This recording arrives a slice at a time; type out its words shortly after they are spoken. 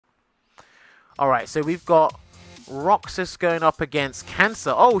Alright, so we've got Roxas going up against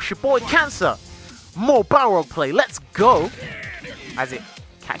Cancer. Oh, it's your boy Cancer! More Balrog play, let's go! As it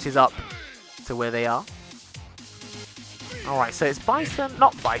catches up to where they are. Alright, so it's Bison,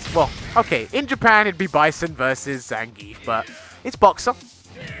 not Bison. Well, okay, in Japan it'd be Bison versus Zangief, but it's Boxer.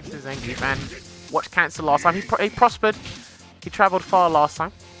 This is Zangief, and watched Cancer last time. He prospered. He travelled far last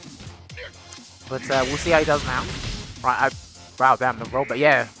time. But we'll see how he does now. Right, wow, damn, the roll, but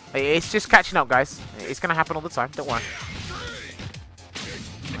yeah. It's just catching up, guys. It's going to happen all the time, don't worry.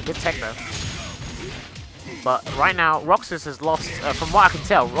 Good tech, though. But right now, Roxas has lost, from what I can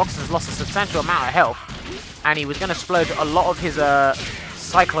tell, Roxas has lost a substantial amount of health. And he was going to splurge a lot of his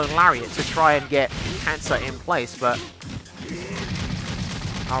Cyclone Lariat to try and get Cancer in place, but...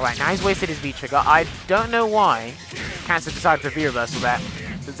 Alright, now he's wasted his V-Trigger. I don't know why Cancer decided to V-Reversal that.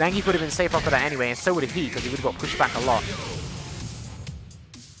 But Zangief would have been safe after that anyway, and so would he, because he would have got pushed back a lot.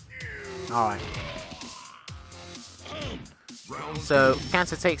 Alright. So,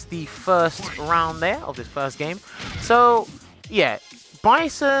 Cancer takes the first round there of this first game. So, yeah.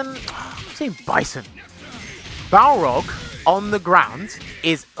 Bison... I'm saying Bison. Balrog on the ground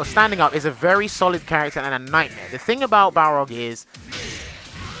is, or standing up, is a very solid character and a nightmare. The thing about Balrog is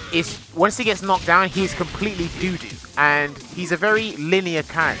once he gets knocked down, he's completely doo-doo. And he's a very linear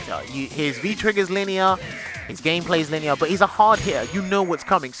character. His V-Trigger's linear, his gameplay's linear, but he's a hard hitter. You know what's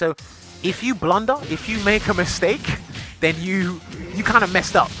coming. So, if you blunder, if you make a mistake, then you kind of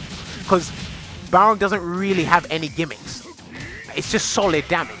messed up. Because Balrog doesn't really have any gimmicks. It's just solid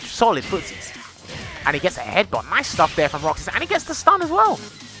damage, solid footsies. And he gets a headbutt. Nice stuff there from Roxas. And he gets the stun as well.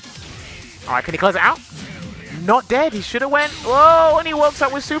 Alright, can he close it out? Not dead. He should have went. Whoa, and he works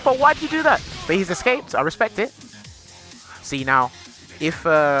out with super. Why'd you do that? But he's escaped. I respect it. See, now, if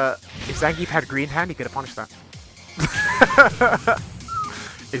Zangief had green hand, he could have punished that.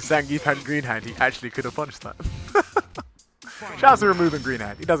 If Zangief had green hand, he actually could have punished that. Shout out to removing green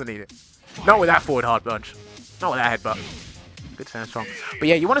hand. He doesn't need it. Not with that forward hard punch. Not with that headbutt. Good stand strong. But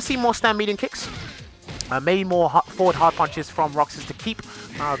yeah, you want to see more stand medium kicks. Maybe more forward hard punches from Roxas to keep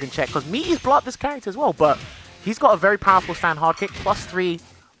Balrog in check. Because Meaty's blocked this character as well. But he's got a very powerful stand hard kick. +3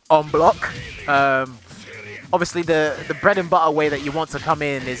 on block. Obviously, the bread and butter way that you want to come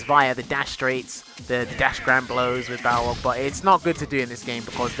in is via the dash straights, the dash grand blows with Balrog, but it's not good to do in this game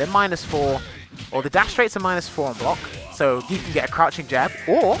because they're -4, or the dash straights are -4 on block, so he can get a crouching jab,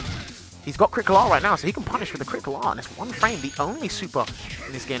 or he's got critical R right now, so he can punish with a critical R, and it's 1 frame, the only super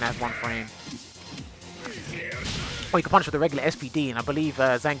in this game has 1 frame. Or you can punish with a regular SPD, and I believe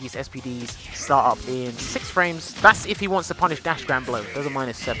Zangief's SPDs start up in 6 frames. That's if he wants to punish dash grand blow. Those are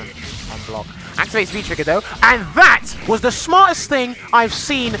 -7 on block. Activates V-Trigger though, and that was the smartest thing I've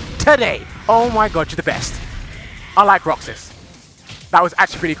seen today. Oh my god, you're the best. I like Roxas. That was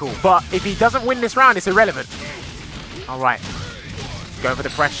actually pretty cool. But if he doesn't win this round, it's irrelevant. Alright. Going for the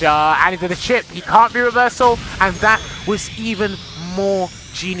pressure, and into the chip. He can't be reversal, and that was even more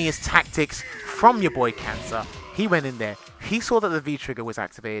genius tactics from your boy Cancer. He went in there, he saw that the V-Trigger was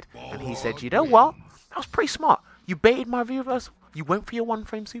activated, and he said, you know what? That was pretty smart. You baited my V-Reversal, you went for your 1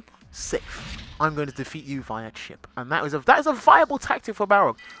 frame super, safe. I'm going to defeat you via chip. And that is a viable tactic for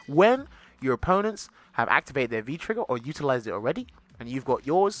Balrog. When your opponents have activated their V-Trigger or utilized it already, and you've got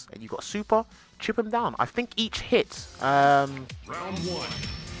yours, and you've got super, chip them down. I think each hit, Round 1.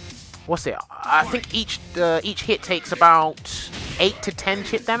 What's it? I think each hit takes about 8 to 10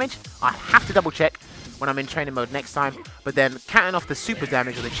 chip damage. I have to double check when I'm in training mode next time, but then counting off the super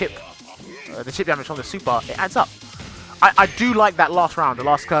damage or the chip damage from the super, it adds up. I do like that last round, the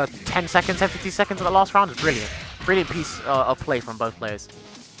last 10 seconds, 15 seconds of the last round is brilliant. Brilliant piece of play from both players.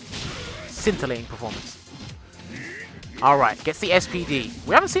 Scintillating performance. Alright, gets the SPD.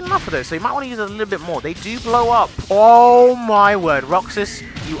 We haven't seen enough of those, so you might want to use it a little bit more. They do blow up. Oh my word, Roxas,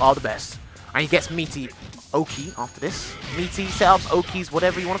 you are the best. And he gets Meaty Oki after this. Meaty setups, Okis,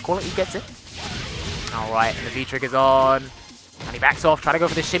 whatever you want to call it, he gets it. Alright, and the V-Trigger's on. And he backs off, trying to go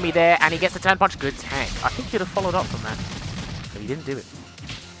for the shimmy there, and he gets the turn punch. Good tank. I think he would have followed up from that, but he didn't do it.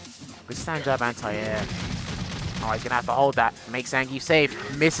 Good stand jab anti-air. Oh, he's going to have to hold that. Make Zangief safe.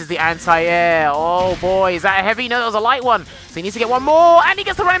 Misses the anti-air. Oh boy, is that a heavy? No, that was a light one. So he needs to get one more, and he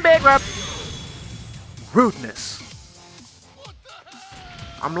gets the running bear grab. Rudeness.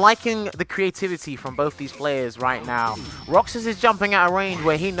 I'm liking the creativity from both these players right now. Roxas is jumping at a range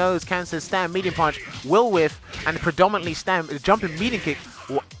where he knows Cancer's stand medium punch will whiff, and predominantly jumping medium kick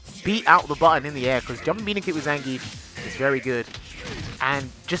will beat out the button in the air, because jumping medium kick with Zangief is very good. And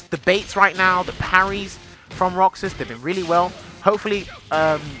just the baits right now, the parries from Roxas, they've been really well. Hopefully,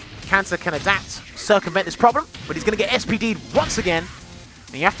 Cancer can adapt, circumvent this problem, but he's going to get SPD'd once again.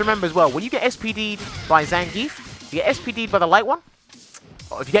 And you have to remember as well, when you get SPD'd by Zangief, you get SPD'd by the light one.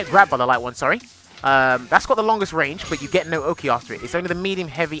 Or if you get grabbed by the light one, sorry. That's got the longest range, but you get no Oki after it. It's only the medium,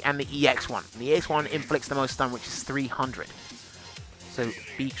 heavy, and the EX one. The EX one inflicts the most stun, which is 300. So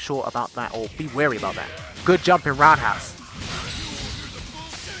be sure about that, or be wary about that. Good jump in roundhouse.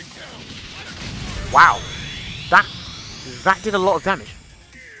 Wow. That did a lot of damage.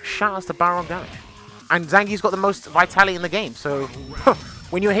 Shout outs to Balrog damage. And Zangief's got the most vitality in the game, so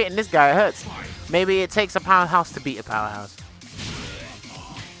when you're hitting this guy, it hurts. Maybe it takes a powerhouse to beat a powerhouse.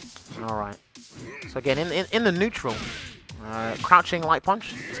 Alright. So again, in the neutral, crouching light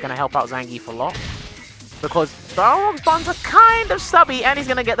punch is going to help out Zangief a lot. Because Balrog's buttons are kind of stubby, and he's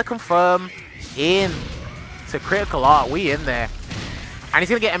going to get the confirm in to critical art. We in there. And he's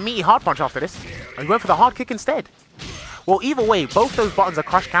going to get a meaty hard punch after this. And he went for the hard kick instead. Well, either way, both those buttons are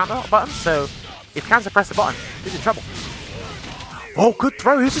crush counter buttons, so if Cancer press the button, he's in trouble. Oh, good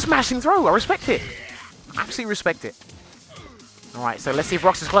throw. He's a smashing throw. I respect it. Absolutely respect it. Alright, so let's see if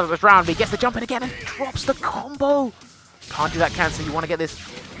Rox is close this round. But he gets the jump in again and drops the combo. Can't do that, Cancer. You want to get this.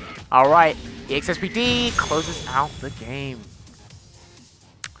 Alright, EXSPD closes out the game.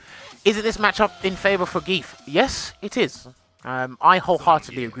 Isn't this matchup in favor for Geef? Yes, it is. I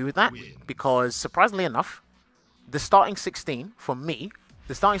wholeheartedly agree with that. Because, surprisingly enough, the starting 16, for me,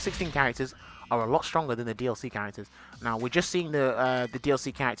 the starting 16 characters are a lot stronger than the DLC characters. Now, we're just seeing the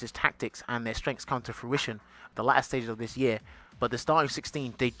DLC characters' tactics and their strengths come to fruition the latter stages of this year. But the starting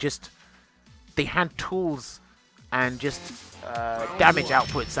 16, they had tools and just damage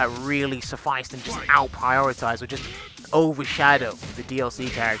outputs that really sufficed and just out-prioritize or just overshadow the DLC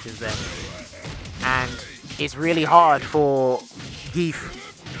characters there. And it's really hard for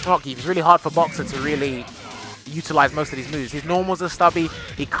it's really hard for Boxer to really utilize most of these moves. His normals are stubby,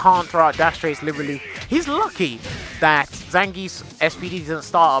 he can't throw out dash straights liberally. He's lucky that Zangief's SPD doesn't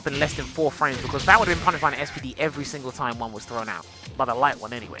start up in less than 4 frames, because that would have been punished by an SPD every single time one was thrown out. By the light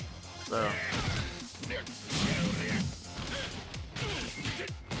one anyway. So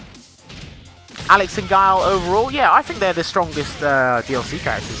Alex and Guile overall, yeah, I think they're the strongest DLC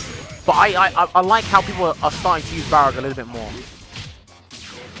characters. But I like how people are starting to use Balrog a little bit more.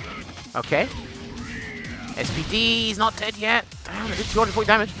 Okay. SPD, he's not dead yet. Damn, it did 240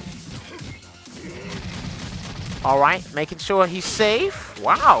 damage. Alright, making sure he's safe.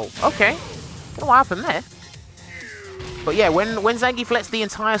 Wow, okay. Don't know what happened there. But yeah, when Zangief lets the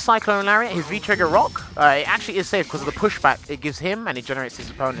entire Cyclone Lariat, his V-Trigger rock, it actually is safe because of the pushback it gives him and it generates his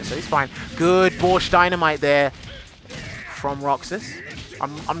opponent, so he's fine. Good Borscht Dynamite there from Roxas.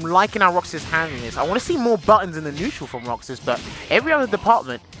 I'm liking how Roxas is handling this. I want to see more buttons in the neutral from Roxas, but every other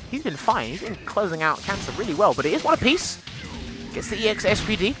department, he's been fine. He's been closing out Cancer really well, but it is one apiece. Gets the EX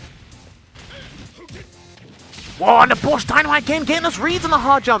SPD. Whoa, and the Borscht Dynamite again, getting us reads on the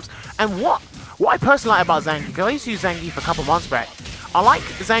hard jumps. And what I personally like about Zangief, because I used to use Zangief a couple months back, I like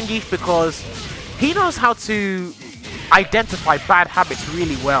Zangief because he knows how to identify bad habits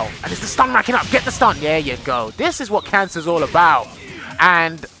really well. And it's the stun racking up. Get the stun. There you go. This is what Cancer's all about.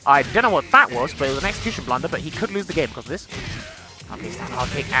 And I don't know what that was, but it was an execution blunder, but he could lose the game because of this. Okay, stand hard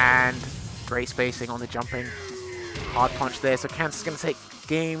kick and great spacing on the jumping. Hard punch there. So Cancer's going to take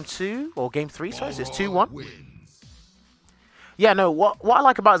game 2, or game 3, sorry. So it's 2-1. Yeah, no, what I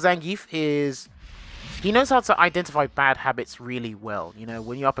like about Zangief is he knows how to identify bad habits really well. You know,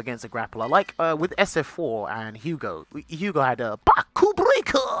 when you're up against a grappler. Like with SF4 and Hugo. Hugo had a Baku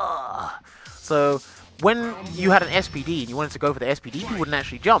Breaker! So when you had an SPD and you wanted to go for the SPD, you wouldn't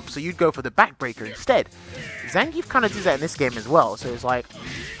actually jump, so you'd go for the backbreaker instead. Zangief kind of does that in this game as well, so it's like,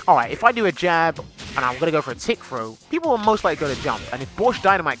 alright, if I do a jab and I'm going to go for a tick throw, people will most likely go to jump, and if Borscht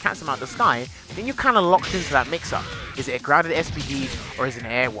Dynamite cancels him out of the sky, then you're kind of locked into that mix-up. Is it a grounded SPD or is it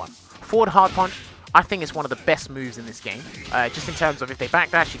an air one? Forward hard punch, I think it's one of the best moves in this game, just in terms of if they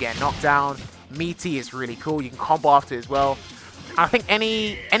backdash, you get knocked down. Meaty is really cool, you can combo after it as well. I think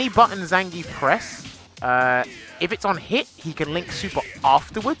any button Zangief press, if it's on hit, he can link super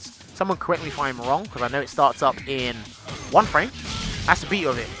afterwards. Someone correct me if I'm wrong, because I know it starts up in 1 frame. That's the beat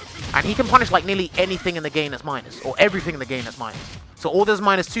of it. And he can punish like nearly anything in the game that's minus, or everything in the game that's minus. So all those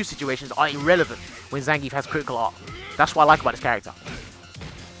 -2 situations are irrelevant when Zangief has critical art. That's what I like about this character.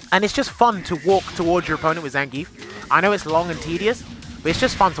 And it's just fun to walk towards your opponent with Zangief. I know it's long and tedious, but it's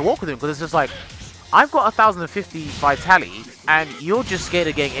just fun to walk with him, because it's just like, I've got 1050 vitality, and you're just scared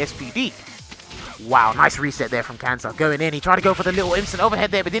of getting SPD. Wow, nice reset there from Cancer. Going in, he tried to go for the little instant overhead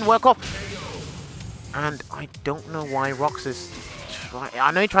there, but didn't work off. And I don't know why Roxas tried.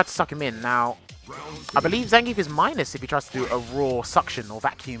 I know he tried to suck him in. Now, I believe Zangief is minus if he tries to do a raw suction or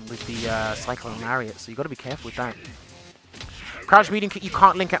vacuum with the Cyclone Lariat, so you've got to be careful with that. Crouch medium kick, you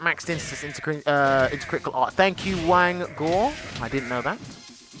can't link at max distance into critical art. Thank you, Wang Gore. I didn't know that.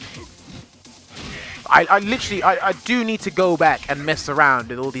 I literally do need to go back and mess around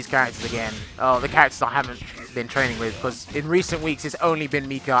with all these characters again. Oh, the characters I haven't been training with, because in recent weeks it's only been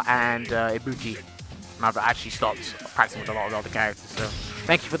Mika and Ibuki. And I've actually stopped practicing with a lot of the other characters, so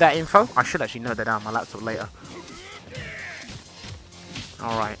thank you for that info. I should actually note that down on my laptop later.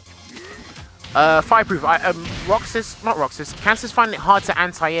 Alright. Fireproof. Cancer's finding it hard to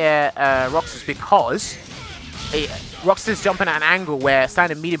anti-air Roxas because Roxas jumping at an angle where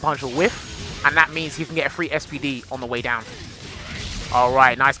standard medium punch will whiff, and that means he can get a free SPD on the way down.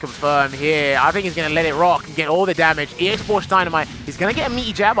 Alright, nice confirm here. I think he's going to let it rock and get all the damage. EX Force Dynamite. He's going to get a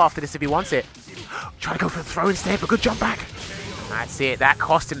meaty jab after this if he wants it. Try to go for the throw instead, but good jump back. That's it. That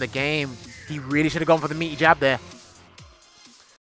cost him the game. He really should have gone for the meaty jab there.